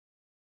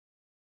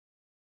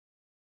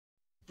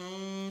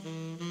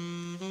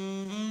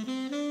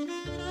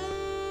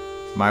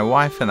My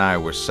wife and I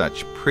were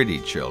such pretty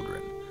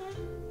children.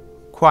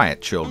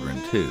 Quiet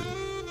children, too.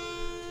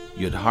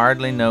 You'd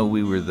hardly know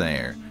we were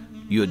there.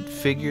 You'd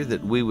figure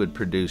that we would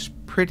produce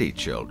pretty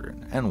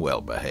children and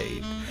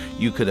well-behaved.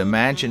 You could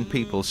imagine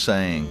people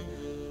saying,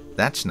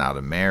 "That's not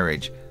a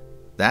marriage,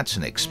 that's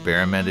an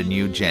experiment in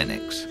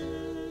eugenics."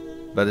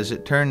 But as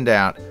it turned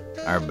out,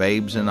 our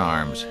babes in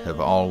arms have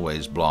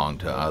always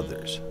belonged to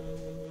others.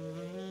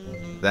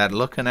 That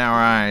look in our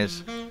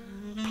eyes,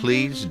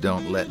 "Please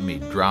don't let me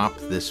drop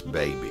this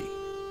baby."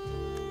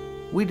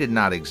 We did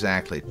not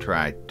exactly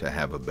try to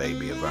have a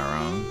baby of our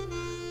own.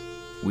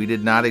 We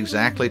did not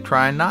exactly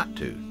try not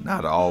to,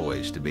 not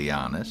always, to be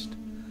honest.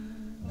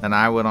 And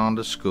I went on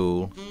to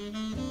school,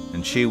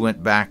 and she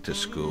went back to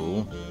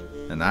school,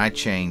 and I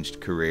changed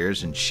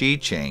careers, and she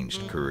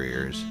changed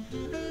careers.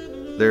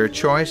 There are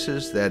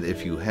choices that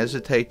if you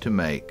hesitate to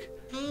make,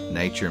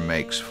 nature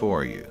makes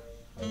for you.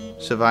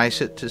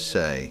 Suffice it to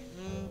say,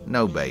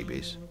 no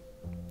babies.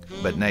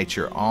 But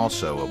nature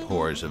also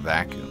abhors a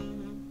vacuum.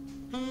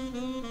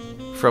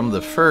 From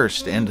the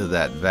first into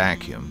that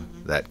vacuum,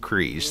 that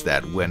crease,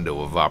 that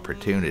window of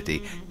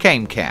opportunity,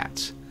 came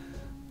cats.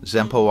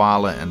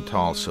 Zempawala and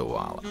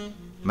Tulsawala,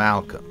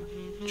 Malcolm,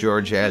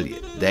 George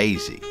Eliot,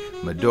 Daisy,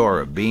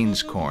 Medora,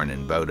 Beanscorn,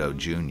 and Bodo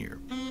Jr.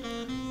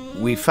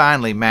 We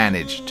finally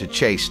managed to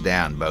chase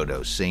down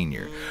Bodo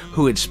Sr.,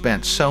 who had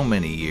spent so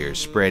many years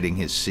spreading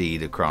his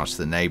seed across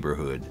the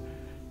neighborhood,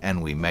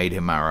 and we made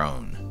him our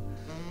own.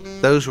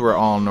 Those were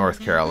all North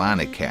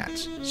Carolina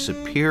cats,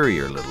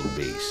 superior little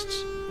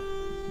beasts.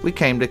 We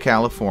came to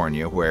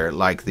California where,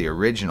 like the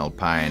original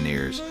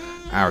pioneers,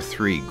 our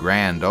three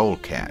grand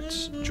old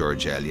cats,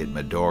 George Eliot,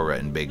 Medora,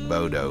 and Big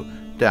Bodo,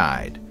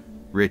 died,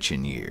 rich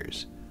in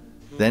years.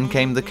 Then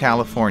came the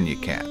California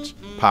cats,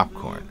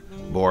 Popcorn,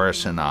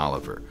 Boris and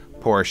Oliver,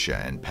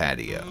 Portia and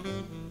Patio.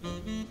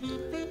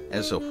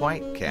 As a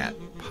white cat,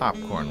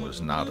 Popcorn was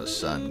not a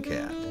sun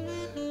cat.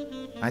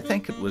 I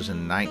think it was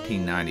in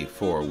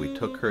 1994 we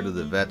took her to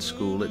the vet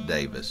school at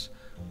Davis,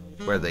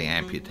 where they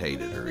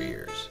amputated her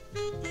ears.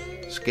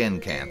 Skin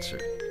cancer.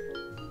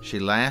 She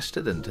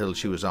lasted until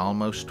she was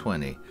almost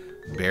 20,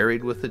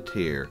 buried with a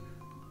tear,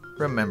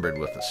 remembered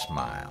with a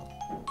smile.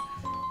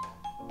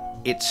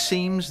 It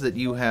seems that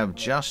you have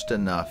just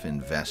enough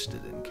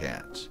invested in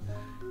cats.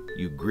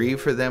 You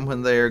grieve for them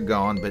when they are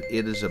gone, but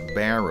it is a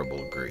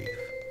bearable grief.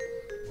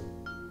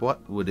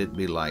 What would it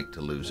be like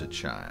to lose a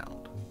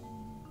child?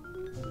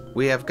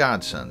 We have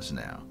godsons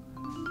now.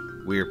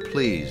 We are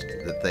pleased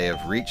that they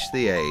have reached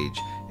the age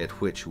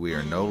at which we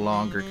are no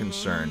longer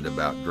concerned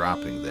about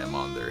dropping them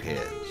on their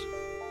heads.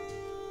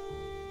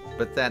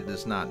 But that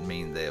does not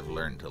mean they have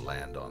learned to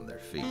land on their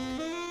feet.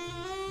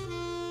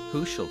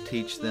 Who shall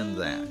teach them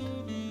that?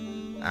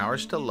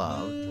 Ours to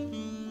love,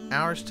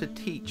 ours to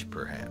teach,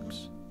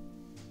 perhaps,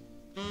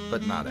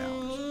 but not ours.